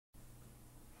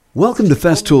Welcome to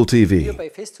Festool TV.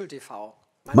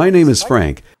 My name is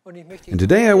Frank, and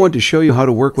today I want to show you how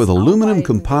to work with aluminum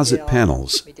composite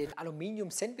panels.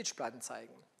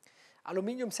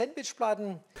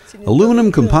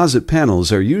 Aluminum composite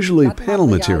panels are usually panel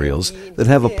materials that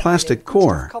have a plastic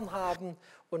core.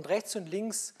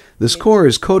 This core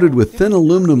is coated with thin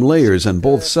aluminum layers on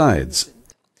both sides.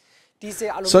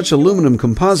 Such aluminum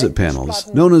composite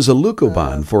panels, known as a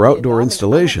leucobond for outdoor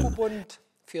installation,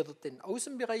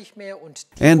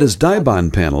 and as die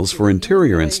bond panels for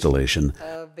interior installation,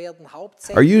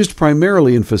 are used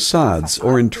primarily in facades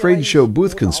or in trade show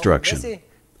booth construction.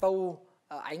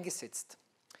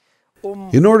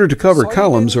 In order to cover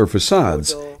columns or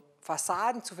facades,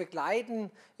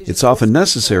 it's often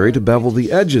necessary to bevel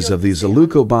the edges of these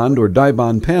leucobond or die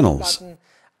bond panels.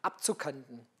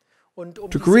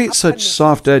 To create such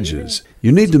soft edges,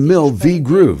 you need to mill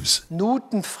V-grooves.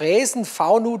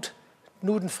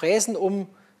 Fräsen,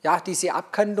 diese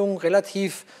Abkantung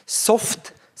relativ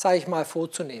soft, sage ich mal,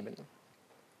 vorzunehmen.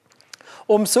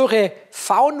 Solche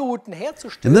V-Nuten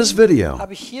herzustellen, in this video,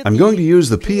 I'm going to use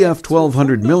the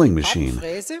PF1200 milling machine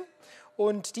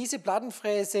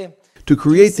to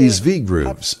create these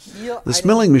V-grooves. This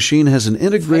milling machine has an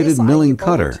integrated milling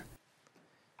cutter,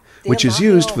 which is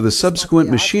used for the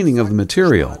subsequent machining of the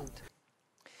material.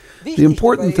 The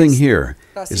important thing here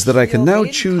is that I can now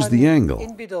choose the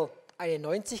angle.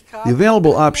 The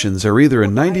available options are either a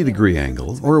 90-degree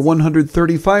angle or a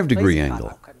 135-degree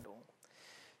angle.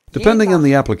 Depending on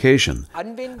the application,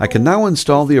 I can now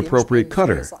install the appropriate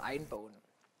cutter.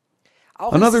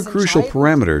 Another crucial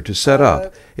parameter to set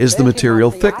up is the material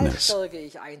thickness.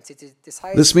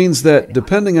 This means that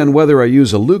depending on whether I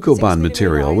use a leucobond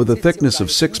material with a thickness of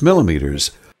 6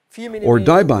 mm or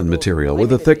die bond material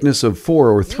with a thickness of 4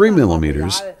 or 3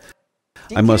 mm,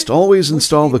 I must always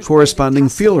install the corresponding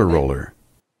feeler roller.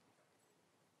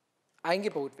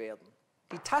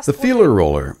 The feeler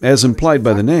roller, as implied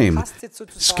by the name,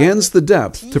 scans the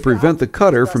depth to prevent the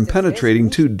cutter from penetrating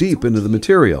too deep into the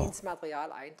material.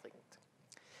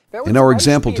 In our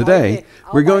example today,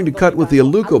 we're going to cut with the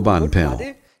leucobond panel.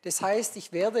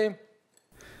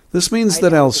 This means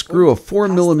that I'll screw a 4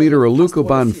 mm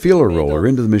leucobond feeler roller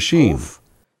into the machine.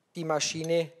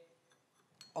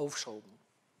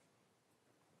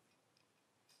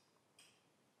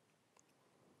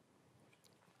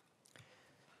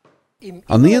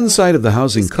 On the inside of the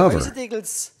housing cover,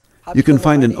 you can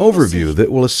find an overview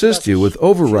that will assist you with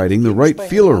overriding the right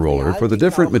feeler roller for the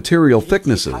different material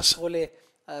thicknesses.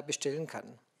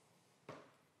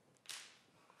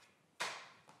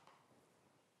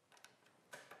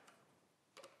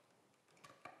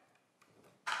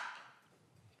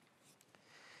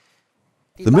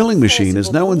 The milling machine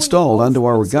is now installed onto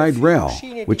our guide rail,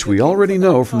 which we already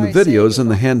know from the videos on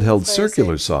the handheld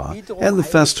circular saw and the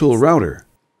Festool router.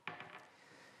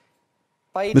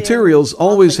 Materials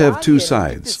always have two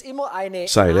sides,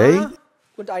 side A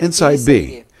and side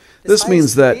B. This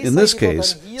means that, in this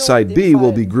case, side B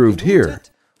will be grooved here.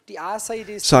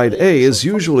 Side A is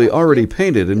usually already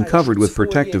painted and covered with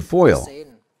protective foil.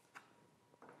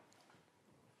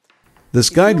 This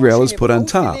guide rail is put on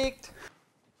top.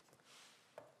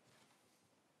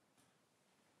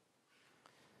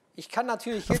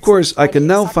 Of course, I can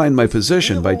now find my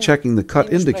position by checking the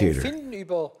cut indicator.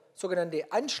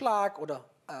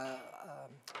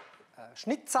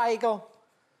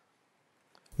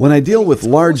 When I deal with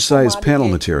large-size panel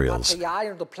materials,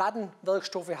 I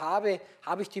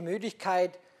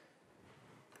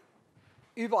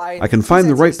can find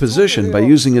the right position by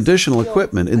using additional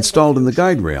equipment installed in the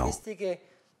guide rail.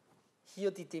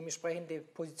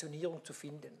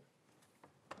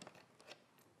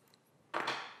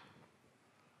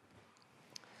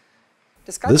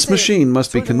 This machine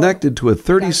must be connected to a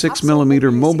 36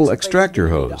 mm mobile extractor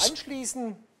hose.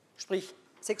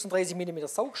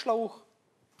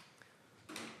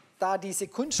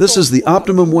 This is the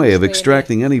optimum way of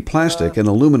extracting any plastic and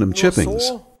aluminum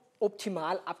chippings.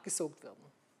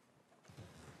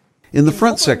 In the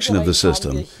front section of the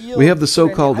system, we have the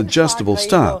so-called adjustable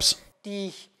stops.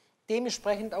 I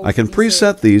can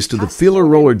preset these to the feeler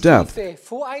roller depth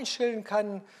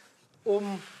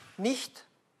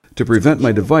to prevent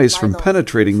my device from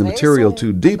penetrating the material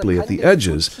too deeply at the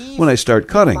edges when I start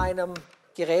cutting.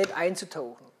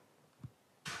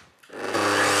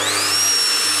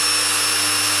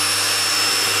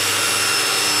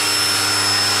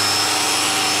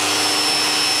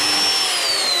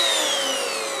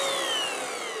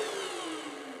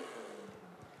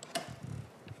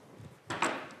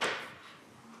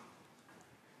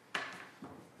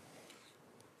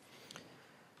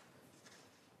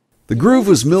 The groove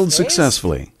was milled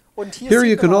successfully, Here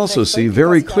you can also see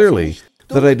very clearly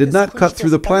that I did not cut through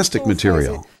the plastic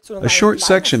material. A short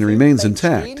section remains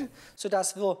intact.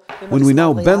 When we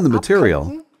now bend the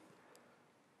material,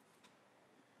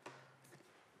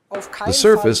 the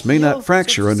surface may not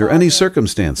fracture under any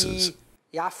circumstances.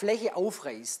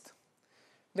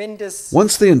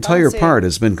 Once the entire part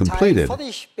has been completed,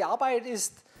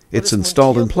 it's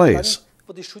installed in place.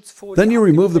 Then you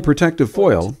remove the protective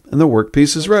foil and the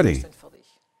workpiece is ready.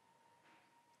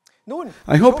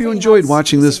 I hope you enjoyed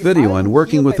watching this video on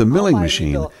working with a milling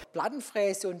machine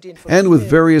and with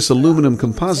various aluminum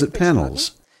composite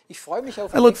panels.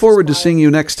 I look forward to seeing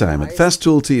you next time at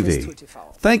Festool TV.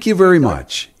 Thank you very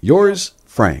much. Yours,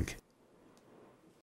 Frank.